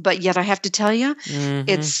simple, but yet I have to tell you,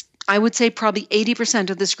 I would say probably 80%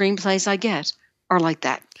 of the screenplays I get are like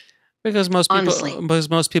that. Because most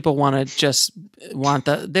people want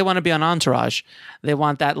to be on Entourage. They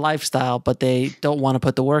want that lifestyle, but they don't want to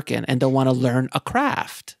put the work in and don't want to learn a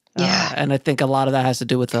craft. Yeah. And I think a lot of that has to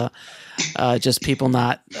do with just people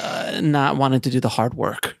not wanting to do the hard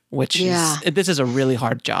work, this is a really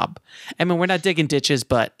hard job. I mean, we're not digging ditches,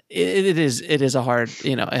 but it is a hard,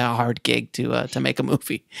 a hard gig to make a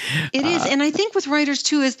movie. It is. And I think with writers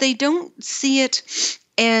too, is they don't see it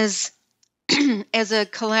as a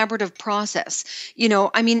collaborative process.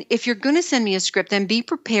 I mean, if you're going to send me a script, then be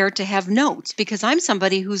prepared to have notes, because I'm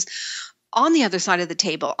somebody who's on the other side of the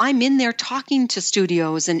table. I'm in there talking to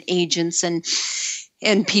studios and agents and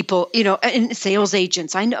and people, and sales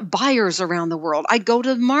agents, I know buyers around the world. I go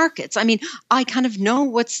to markets. I mean, I kind of know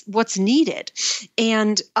what's needed.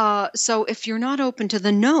 And so if you're not open to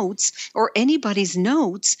the notes or anybody's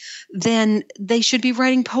notes, then they should be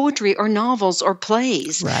writing poetry or novels or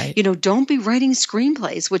plays. Right. Don't be writing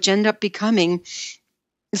screenplays, which end up becoming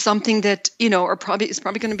something that, it's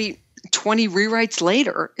probably going to be 20 rewrites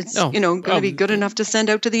later. It's, going to be good enough to send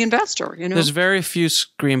out to the investor, There's very few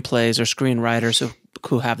screenplays or screenwriters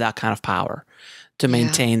who have that kind of power to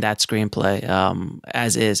maintain that screenplay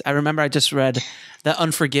as is. I remember I just read The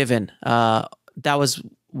Unforgiven. That was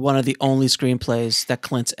one of the only screenplays that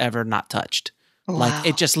Clint's ever not touched. Wow. Like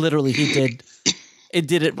it just literally he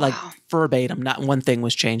did it like verbatim. Not one thing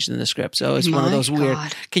was changed in the script. So it's one of those weird.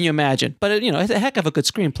 Can you imagine? But it's a heck of a good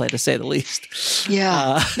screenplay to say the least.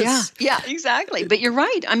 Yeah, yeah, exactly. But you're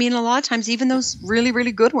right. I mean, a lot of times, even those really,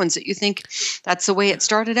 really good ones that you think that's the way it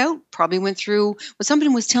started out, probably went through. Well, somebody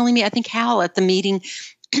was telling me, I think Hal at the meeting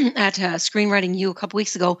at Screenwriting U a couple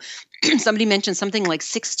weeks ago, somebody mentioned something like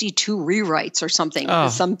 62 rewrites or something,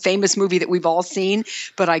 some famous movie that we've all seen.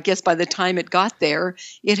 But I guess by the time it got there,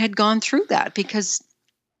 it had gone through that because,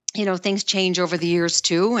 things change over the years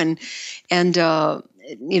too. And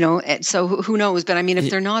so who knows? But I mean, if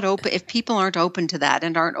they're not open, if people aren't open to that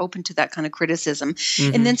and aren't open to that kind of criticism,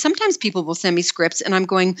 and then sometimes people will send me scripts and I'm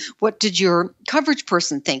going, what did your coverage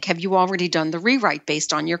person think? Have you already done the rewrite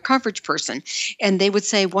based on your coverage person? And they would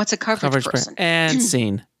say, what's a coverage person? And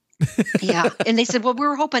scene. Yeah. And they said, well, we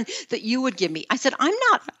were hoping that you would give me. I said, I'm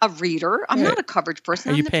not a reader. I'm not a coverage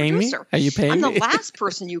person. Are you I'm the paying producer. me? Are you paying me? I'm the last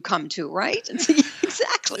person you come to, right?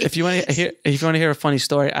 Exactly. If you want to hear a funny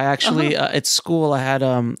story, I actually at school I had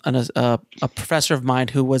a professor of mine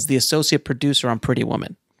who was the associate producer on Pretty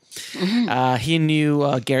Woman. Mm-hmm. He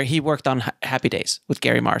knew Gary. He worked on Happy Days with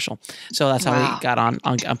Gary Marshall, so that's how he got on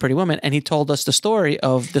Pretty Woman. And he told us the story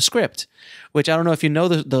of the script, which I don't know if you know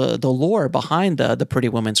the lore behind the Pretty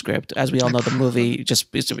Woman script. As we all know, the movie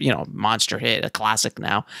it's monster hit, a classic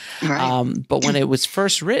now. Right. But when it was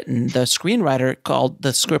first written, the screenwriter called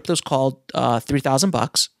the script was called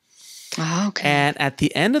 $3,000. Oh, okay. And at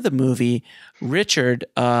the end of the movie, Richard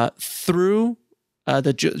threw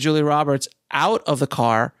the Julia Roberts out of the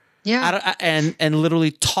car. Yeah, and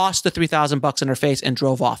literally tossed the $3,000 in her face and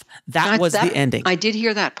drove off. That was the ending. I did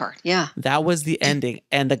hear that part. Yeah, that was the ending.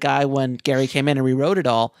 And the guy, when Gary came in and rewrote it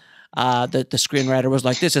all, the screenwriter was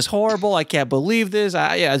like, "This is horrible. I can't believe this.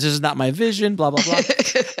 This is not my vision." Blah blah blah.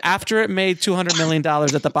 After it made $200 million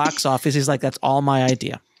at the box office, he's like, "That's all my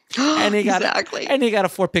idea." And he got a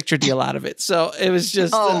 4-picture deal out of it. So it was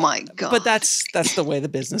just my God. But that's the way the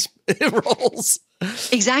business rolls.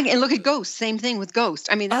 Exactly. And look at Ghost. Same thing with Ghost.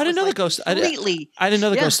 I mean, I didn't know the Ghost. I didn't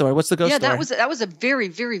know the Ghost story. What's the Ghost story? Yeah, that was a very,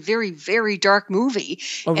 very, very, very dark movie.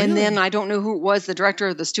 Oh, really? And then I don't know who it was, the director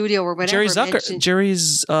of the studio or whatever. Jerry Zucker.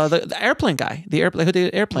 Jerry's the airplane guy. The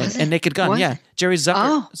airplane and Naked Gun. Yeah. Jerry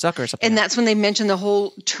Zucker. Zucker or something. And that's when they mentioned the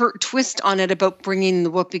whole twist on it about bringing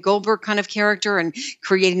the Whoopi Goldberg kind of character and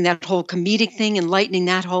creating that whole comedic thing and lightening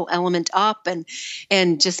that whole element up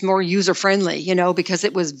and just more user friendly, because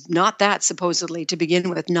it was not that supposedly to begin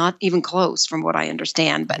with, not even close from what I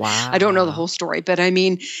understand. But I don't know the whole story. But I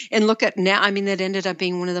mean, and look at now, I mean, that ended up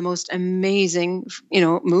being one of the most amazing,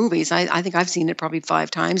 movies. I think I've seen it probably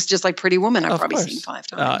 5 times, just like Pretty Woman. I've probably seen 5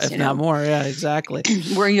 times. If not more. Yeah, exactly.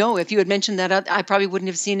 Where, if you had mentioned that, I probably wouldn't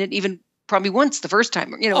have seen it even probably once the first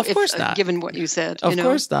time, of course not. Given what you said. Of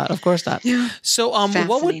course not. Yeah. So,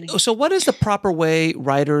 what is the proper way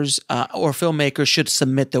writers or filmmakers should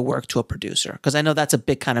submit their work to a producer? Because I know that's a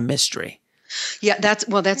big kind of mystery. Yeah, that's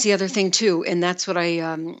the other thing too, and that's what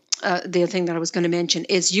the other thing that I was going to mention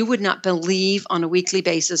is you would not believe on a weekly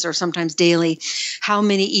basis or sometimes daily how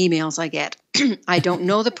many emails I get. I don't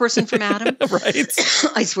know the person from Adam. Right.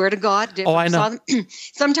 I swear to God. I know.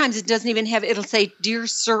 Sometimes it doesn't even it'll say, "Dear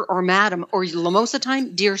Sir" or "Madam," or most of the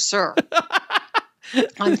time, "Dear Sir."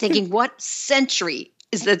 I'm thinking, what century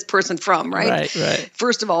is this person from, right? Right.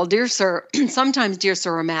 First of all, "Dear Sir," sometimes "Dear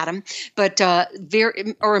Sir" or "Madam," but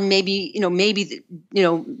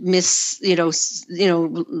Miss,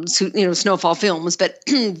 Snowfall Films, but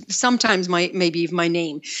sometimes maybe my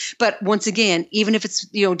name. But once again, even if it's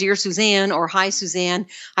 "Dear Suzanne" or "Hi Suzanne,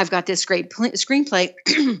 I've got this great screenplay,"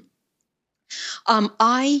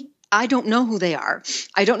 I don't know who they are.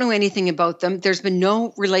 I don't know anything about them. There's been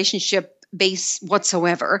no relationship base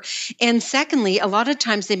whatsoever. And secondly, a lot of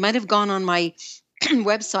times they might have gone on my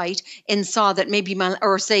website and saw that maybe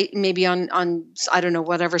maybe on I don't know,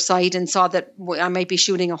 whatever site, and saw that I might be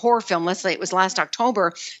shooting a horror film. Let's say it was last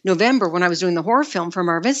November when I was doing the horror film for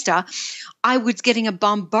Mar Vista, I was getting a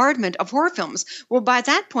bombardment of horror films. Well, by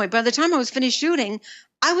that point, by the time I was finished shooting,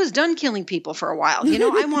 I was done killing people for a while.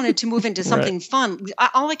 I wanted to move into something fun.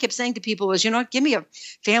 All I kept saying to people was, give me a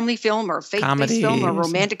family film or a faith-based film or a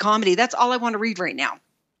romantic comedy. That's all I want to read right now.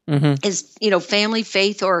 Is family,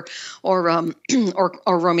 faith, or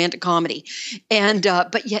romantic comedy, and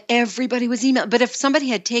but yet everybody was emailing. But if somebody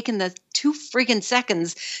had taken the 2 friggin'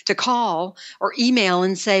 seconds to call or email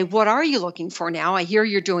and say, "What are you looking for now? I hear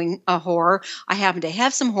you're doing a horror. I happen to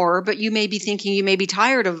have some horror, but you may be thinking you may be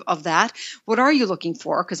tired of that. What are you looking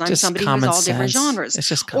for? Because I'm just somebody who's all different genres. It's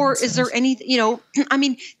just or is there any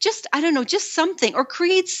just I don't know, just something, or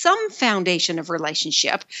create some foundation of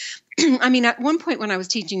relationship." At one point when I was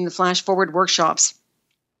teaching the Flash Forward workshops,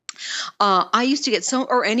 I used to get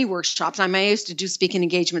or any workshops. I used to do speaking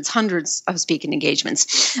engagements, hundreds of speaking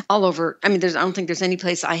engagements all over. I don't think there's any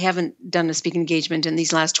place I haven't done a speaking engagement in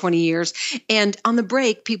these last 20 years. And on the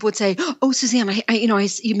break, people would say, "Oh, Suzanne,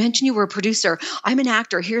 you mentioned you were a producer. I'm an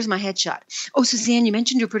actor. Here's my headshot. Oh, Suzanne, you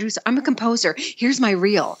mentioned you're a producer. I'm a composer. Here's my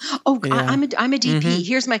reel. Oh, yeah. I'm a DP.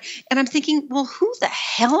 Here's my." And I'm thinking, well, who the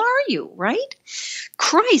hell are you, right?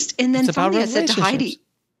 Christ. And then finally I said to Heidi,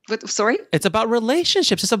 sorry? It's about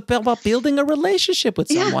relationships. It's about building a relationship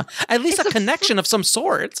with someone. At least a connection of some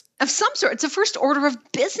sort. It's a first order of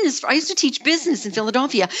business. I used to teach business in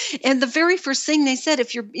Philadelphia. And the very first thing they said,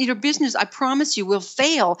 if your business, I promise you, will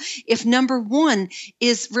fail if number one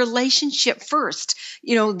is relationship first.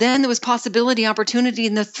 Then there was possibility, opportunity.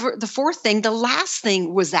 And the fourth thing, the last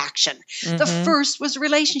thing was action. The first was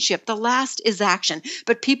relationship. The last is action.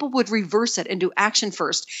 But people would reverse it and do action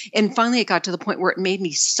first. And finally, it got to the point where it made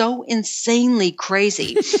me so insanely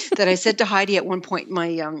crazy that I said to Heidi at one point,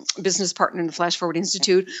 my business partner in the Flash Forward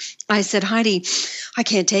Institute, I said, "Heidi, I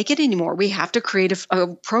can't take it anymore. We have to create a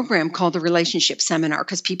program called the Relationship Seminar,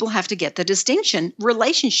 because people have to get the distinction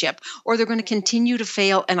relationship, or they're going to continue to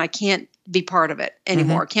fail, and I can't be part of it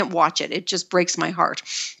anymore. I can't watch it. It just breaks my heart.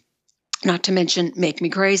 Not to mention make me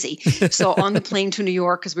crazy." So on the plane to New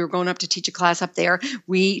York, because we were going up to teach a class up there,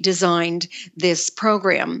 we designed this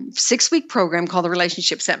program, 6-week program called the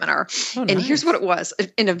Relationship Seminar. Oh, and here's what it was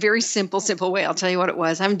in a very simple way. I'll tell you what it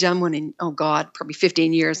was. I haven't done one in, probably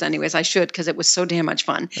 15 years anyways. I should, because it was so damn much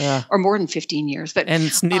fun. Yeah. Or more than 15 years. And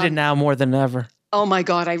it's needed now more than ever. Oh my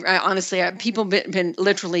God! I honestly, people been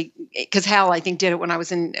literally, because Hal, I think, did it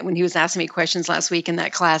when he was asking me questions last week in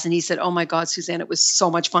that class, and he said, "Oh my God, Suzanne, it was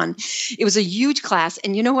so much fun." It was a huge class,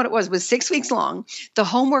 and you know what it was? It was 6 weeks long. The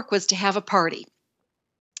homework was to have a party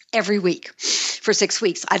every week for 6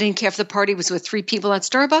 weeks. I didn't care if the party was with 3 people at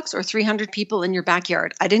Starbucks or 300 people in your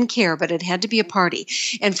backyard. I didn't care, but it had to be a party.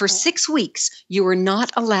 And for 6 weeks, you were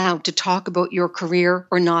not allowed to talk about your career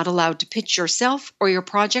or not allowed to pitch yourself or your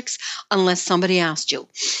projects unless somebody asked you.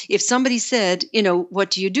 If somebody said, "What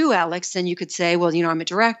do you do, Alex?" then you could say, "Well, I'm a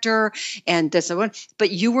director and this and what."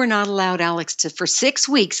 But you were not allowed, Alex, for 6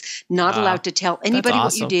 weeks, not allowed to tell anybody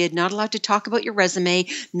what you did, not allowed to talk about your resume,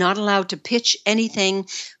 not allowed to pitch anything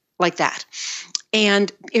like that.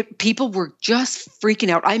 And people were just freaking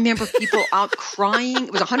out. I remember people out crying.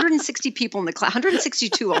 It was 160 people in the class,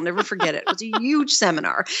 162. I'll never forget it. It was a huge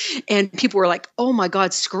seminar. And people were like, "Oh my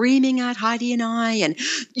God," screaming at Heidi and I, and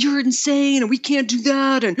 "You're insane, and we can't do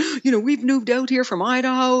that. And, we've moved out here from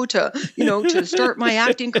Idaho to start my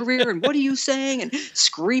acting career. And what are you saying?" And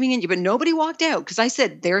screaming at you. But nobody walked out, because I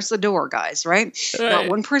said, "There's the door, guys," right? Not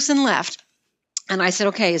one person left. And I said,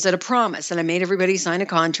 "Okay, is it a promise?" And I made everybody sign a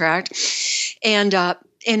contract. And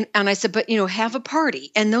I said, "But, have a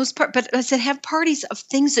party." And but I said, have parties of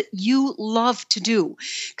things that you love to do.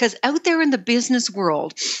 Because out there in the business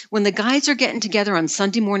world, when the guys are getting together on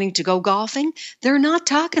Sunday morning to go golfing, they're not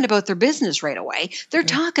talking about their business right away. They're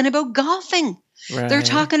talking about golfing. Right. They're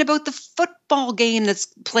talking about the football game that's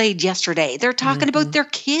played yesterday. They're talking about their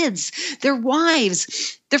kids, their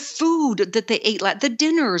wives, their food that they ate, the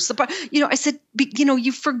dinners. I said,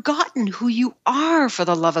 you've forgotten who you are, for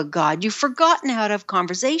the love of God. You've forgotten how to have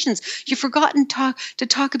conversations. You've forgotten to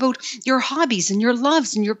talk about your hobbies and your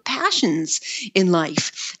loves and your passions in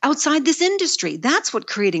life outside this industry. That's what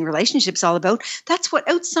creating relationships all about. That's what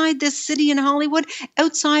outside this city in Hollywood,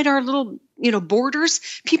 outside our little borders,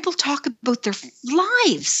 people talk about their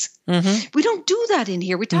lives. We don't do that in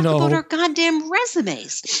here. We talk about our goddamn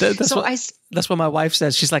resumes. That's what my wife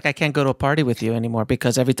says. She's like, "I can't go to a party with you anymore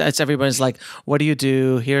because everybody's like, 'What do you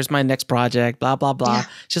do? Here's my next project, blah, blah, blah.'" Yeah.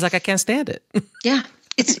 She's like, "I can't stand it." Yeah.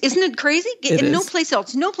 Isn't it crazy? It is. No place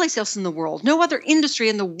else in the world, no other industry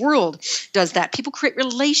in the world does that. People create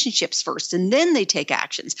relationships first and then they take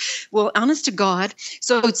actions. Well, honest to God.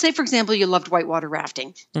 So say, for example, you loved whitewater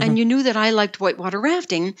rafting and you knew that I liked whitewater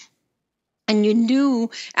rafting. And you knew,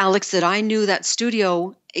 Alex, that I knew that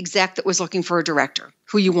studio exec that was looking for a director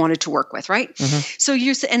who you wanted to work with, right? So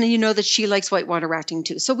and you know that she likes whitewater rafting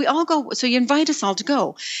too. So we all go, so you invite us all to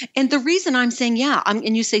go. And the reason I'm saying,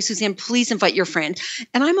 and you say, Suzanne, please invite your friend.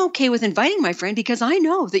 And I'm okay with inviting my friend because I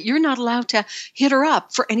know that you're not allowed to hit her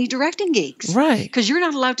up for any directing gigs. Right. Because you're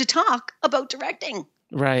not allowed to talk about directing.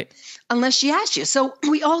 Right. Unless she asks you. So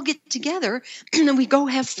we all get together and we go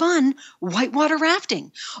have fun whitewater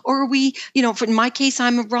rafting. Or we, for in my case,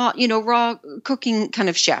 I'm a raw cooking kind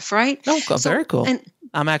of chef, right? Oh, very cool. And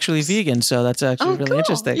I'm actually vegan, so that's actually really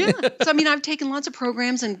interesting. Yeah. So, I've taken lots of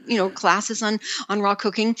programs and, classes on raw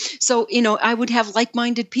cooking. So, I would have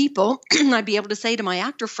like-minded people. I'd be able to say to my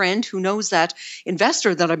actor friend who knows that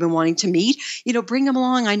investor that I've been wanting to meet, bring him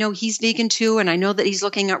along. I know he's vegan too, and I know that he's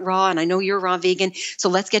looking at raw, and I know you're raw vegan. So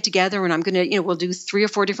let's get together, and I'm going to, we'll do 3 or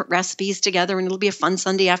 4 different recipes together, and it'll be a fun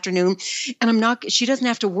Sunday afternoon. And she doesn't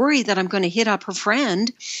have to worry that I'm going to hit up her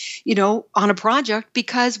friend, on a project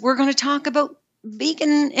because we're going to talk about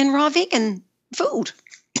vegan and raw vegan food,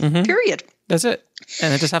 period. That's it.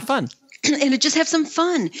 And just have fun. And just have some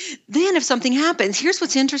fun. Then if something happens, here's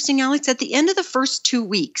what's interesting, Alex, at the end of the first 2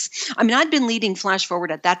 weeks, I'd been leading Flash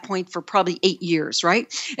Forward at that point for probably 8 years,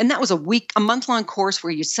 right? And that was a month-long course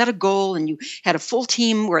where you set a goal and you had a full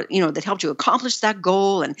team where, that helped you accomplish that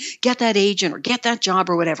goal and get that agent or get that job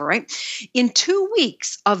or whatever, right? In 2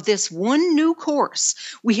 weeks of this one new course,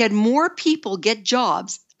 we had more people get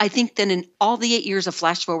jobs, I think, than in all the 8 years of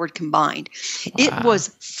Flash Forward combined. Wow. It was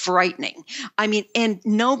frightening. And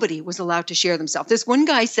nobody was allowed to share themselves. This one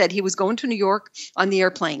guy said he was going to New York on the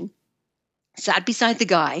airplane, sat beside the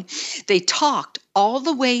guy. They talked all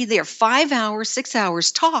the way there, 5 hours, 6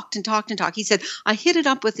 hours, talked and talked and talked. He said, I hit it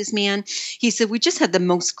up with this man. He said, we just had the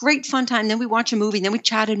most great fun time. Then we watched a movie. Then we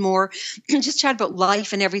chatted more, just chatted about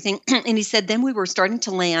life and everything. And he said, then we were starting to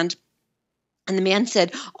land. And the man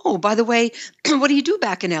said, oh, by the way, what do you do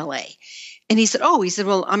back in LA? And he said,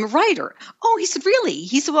 well, I'm a writer. Oh, he said, really?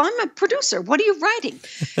 He said, well, I'm a producer. What are you writing?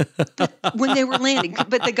 When they were landing.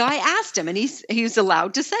 But the guy asked him, and he was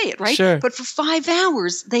allowed to say it, right? Sure. But for 5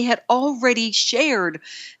 hours, they had already shared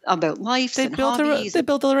about life and hobbies. They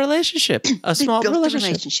built a relationship, a small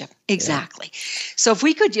relationship. Exactly. Yeah. So if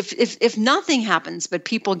we could, if nothing happens, but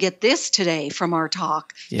people get this today from our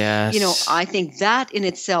talk, yes. I think that in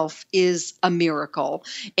itself is a miracle.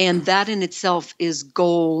 And that in itself is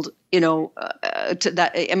gold.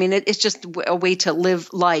 It's just a way to live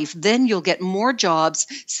life. Then you'll get more jobs,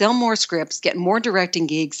 sell more scripts, get more directing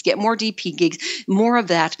gigs, get more DP gigs, more of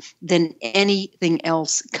that than anything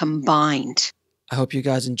else combined. I hope you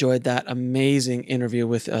guys enjoyed that amazing interview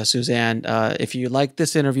with Suzanne. If you like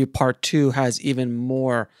this interview, part 2 has even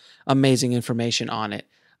more amazing information on it.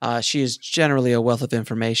 She is generally a wealth of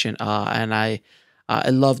information, and I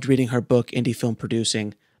loved reading her book, Indie Film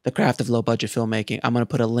Producing, The Craft of Low Budget Filmmaking. I'm going to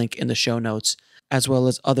put a link in the show notes, as well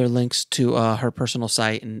as other links to her personal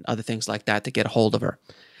site and other things like that to get a hold of her.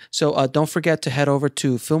 So don't forget to head over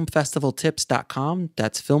to filmfestivaltips.com.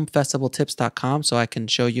 That's filmfestivaltips.com, so I can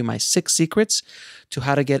show you my 6 secrets to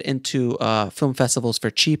how to get into film festivals for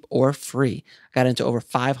cheap or free. I got into over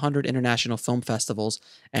 500 international film festivals,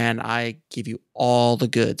 and I give you all the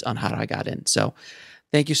goods on how I got in. So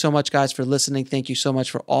thank you so much, guys, for listening. Thank you so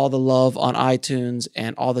much for all the love on iTunes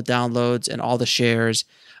and all the downloads and all the shares.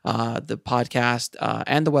 The podcast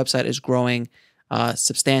and the website is growing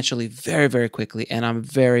substantially very, very quickly, and I'm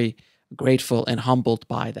very grateful and humbled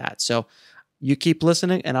by that. So you keep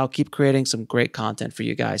listening, and I'll keep creating some great content for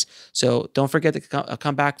you guys. So don't forget to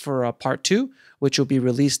come back for part 2, which will be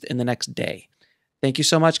released in the next day. Thank you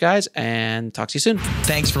so much, guys, and talk to you soon.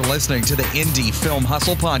 Thanks for listening to the Indie Film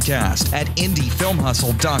Hustle podcast at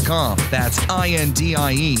indiefilmhustle.com. That's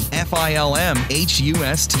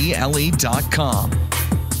INDIEFILMHUSTLE.com.